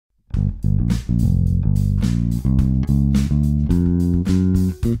Hi,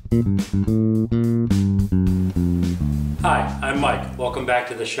 I'm Mike. Welcome back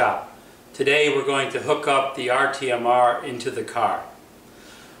to the shop. Today we're going to hook up the RTMR into the car.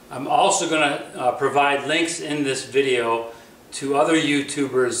 I'm also going to provide links in this video to other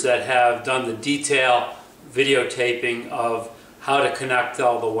YouTubers that have done the detail videotaping of how to connect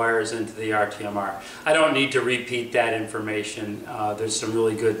all the wires into the RTMR. I don't need to repeat that information. There's some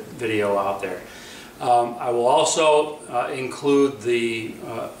really good video out there. I will also include the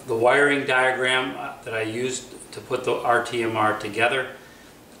wiring diagram that I used to put the RTMR together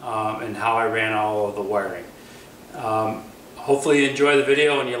and how I ran all of the wiring. Hopefully you enjoy the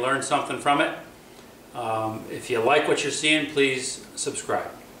video and you learn something from it. If you like what you're seeing, please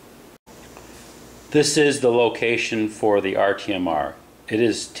subscribe. This is the location for the RTMR. It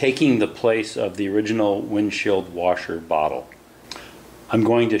is taking the place of the original windshield washer bottle. I'm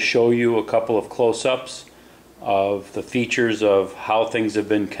going to show you a couple of close-ups of the features of how things have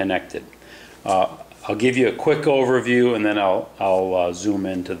been connected. I'll give you a quick overview and then I'll zoom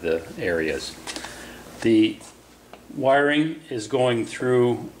into the areas. The wiring is going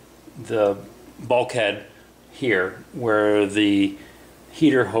through the bulkhead here where the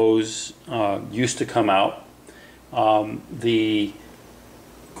heater hose used to come out. The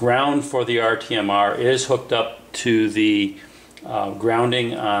ground for the RTMR is hooked up to the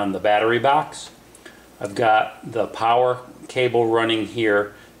grounding on the battery box. I've got the power cable running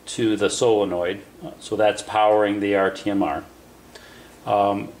here to the solenoid, so that's powering the RTMR.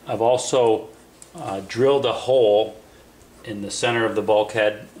 I've also drilled a hole in the center of the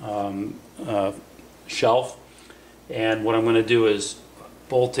bulkhead shelf, and what I'm going to do is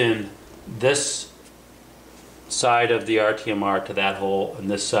bolt in this side of the RTMR to that hole and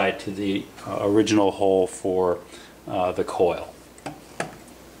this side to the original hole for the coil.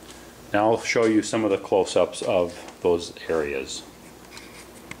 Now I'll show you some of the close-ups of those areas.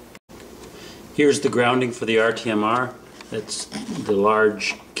 Here's the grounding for the RTMR. That's the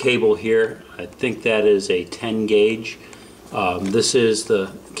large cable here. I think that is a 10 gauge. This is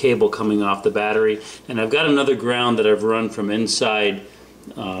the cable coming off the battery, and I've got another ground that I've run from inside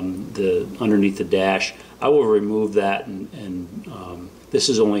underneath the dash. I will remove that, and this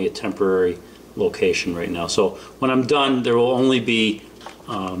is only a temporary location right now. So when I'm done, there will only be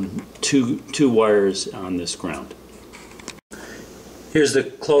two wires on this ground. Here's the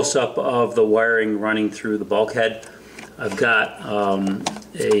close-up of the wiring running through the bulkhead. I've got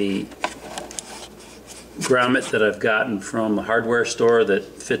a grommet that I've gotten from a hardware store that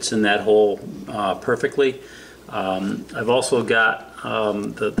fits in that hole perfectly. I've also got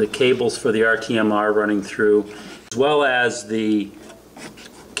the cables for the RTMR running through, as well as the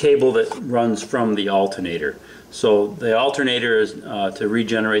cable that runs from the alternator. So the alternator is, to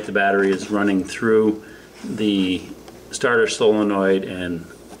regenerate the battery, is running through the starter solenoid and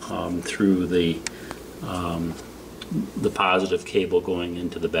through the positive cable going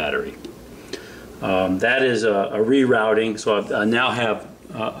into the battery. That is a rerouting, so I now have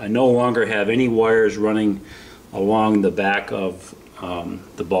I no longer have any wires running along the back of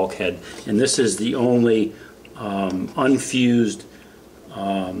the bulkhead, and this is the only unfused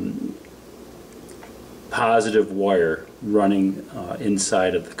positive wire running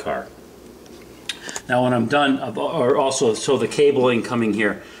inside of the car. Now when I'm done, so the cabling coming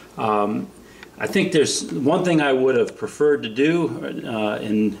here, I think there's one thing I would have preferred to do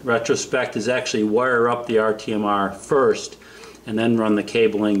in retrospect is actually wire up the RTMR first and then run the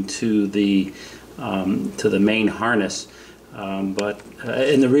cabling to the main harness. And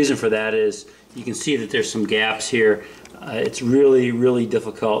the reason for that is you can see that there's some gaps here. It's really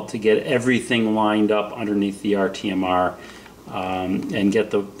difficult to get everything lined up underneath the RTMR and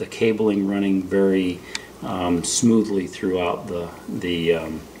get the cabling running very smoothly throughout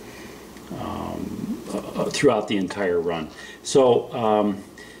throughout the entire run. So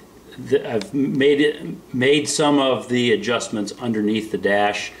I've made some of the adjustments underneath the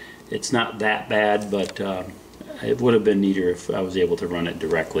dash. It's not that bad, but it would have been neater if I was able to run it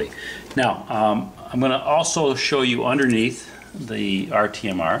directly. Now I'm going to also show you underneath the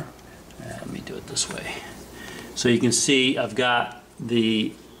RTMR. Let me do it this way. So you can see I've got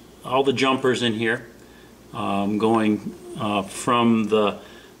all the jumpers in here going from the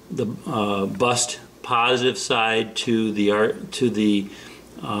bust positive side to the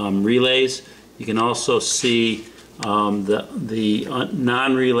relays. You can also see the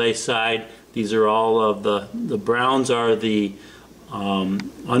non-relay side. These are all of the browns are the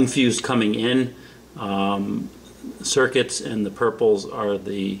unfused coming in circuits, and the purples are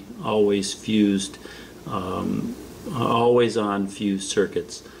the always fused, always on fused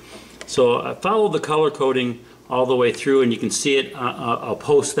circuits. So I followed the color coding all the way through, and you can see it. I'll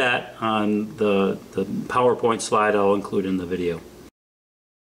post that on the PowerPoint slide I'll include in the video.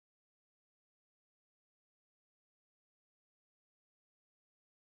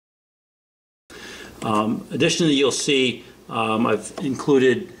 Additionally, you'll see I've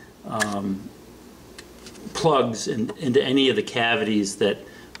included plugs into any of the cavities that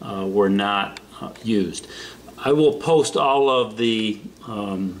were not used. I will post all of the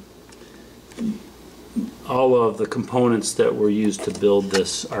components that were used to build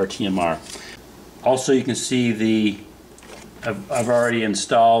this RTMR. Also, you can see I've already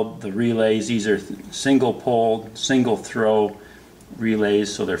installed the relays. These are single pole, single throw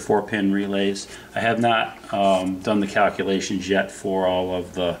relays, so they're 4-pin relays. I have not done the calculations yet for all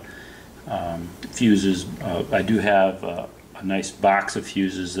of the fuses. I do have a nice box of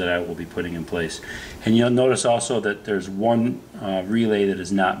fuses that I will be putting in place. And you'll notice also that there's one relay that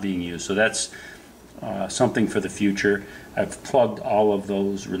is not being used, so that's something for the future. I've plugged all of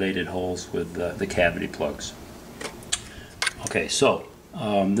those related holes with the cavity plugs. Okay, so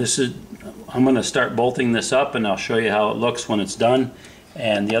I'm going to start bolting this up, and I'll show you how it looks when it's done.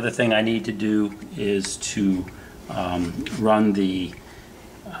 And the other thing I need to do is to run the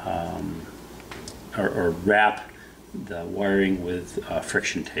or wrap the wiring with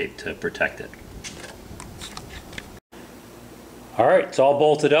friction tape to protect it. Alright, it's all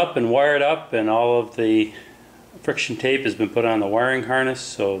bolted up and wired up, and all of the friction tape has been put on the wiring harness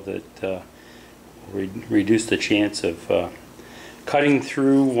so that reduce the chance of cutting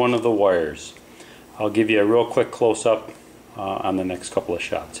through one of the wires. I'll give you a real quick close-up on the next couple of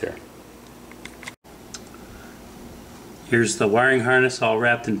shots here. Here's the wiring harness all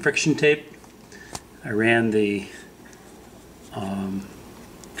wrapped in friction tape. I ran the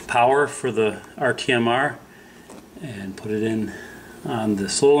power for the RTMR and put it in on the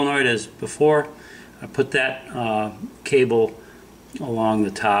solenoid as before. I put that cable along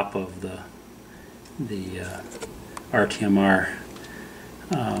the top of the RTMR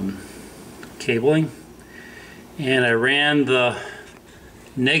cabling, and I ran the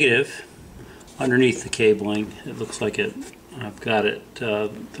negative underneath the cabling. It looks like I've got it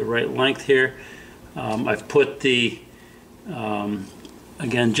the right length here. I've put the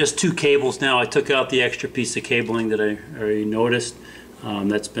again, just 2 cables now. I took out the extra piece of cabling that I already noticed.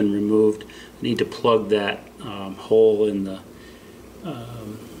 That's been removed. I need to plug that hole in the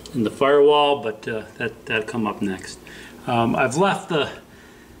firewall, but that'll come up next. I've left the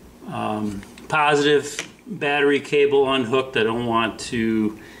positive battery cable unhooked. I don't want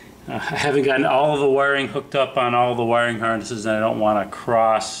to, I haven't gotten all of the wiring hooked up on all the wiring harnesses, and I don't want to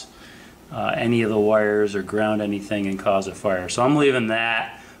cross any of the wires or ground anything and cause a fire. So I'm leaving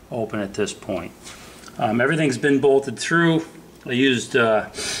that open at this point. Everything's been bolted through. I used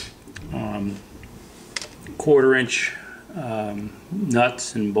 1/4-inch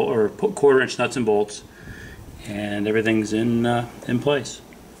nuts and or 1/4-inch nuts and bolts, and everything's in place.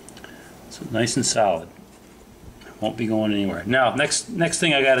 So nice and solid. Won't be going anywhere. Now, next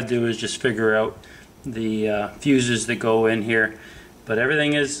thing I got to do is just figure out the fuses that go in here, but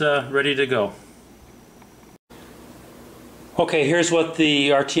everything is ready to go. Okay, here's what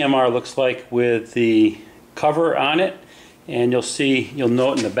the RTMR looks like with the cover on it, and you'll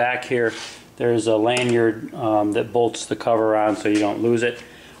note in the back here there's a lanyard that bolts the cover on so you don't lose it.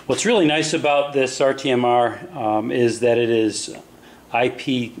 What's really nice about this RTMR is that it is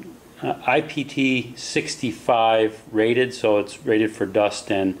IPT 65 rated, so it's rated for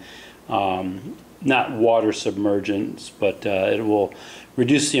dust and not water submergence, but it will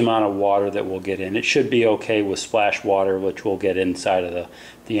reduce the amount of water that will get in. It should be okay with splash water, which will get inside of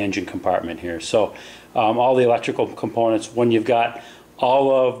the engine compartment here. So all the electrical components, when you've got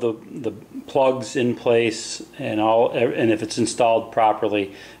all of the plugs in place and if it's installed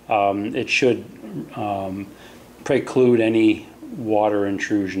properly, it should preclude any water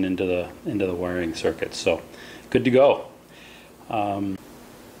intrusion into the wiring circuit. So good to go.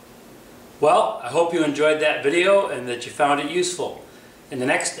 Well, I hope you enjoyed that video and that you found it useful. In the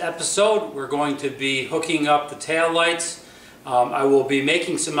next episode, we're going to be hooking up the tail lights. I will be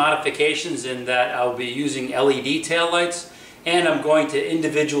making some modifications in that I'll be using LED tail lights, and I'm going to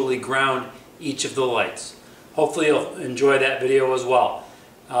individually ground each of the lights. Hopefully you'll enjoy that video as well.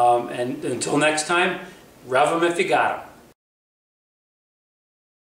 And until next time, rev them if you got them.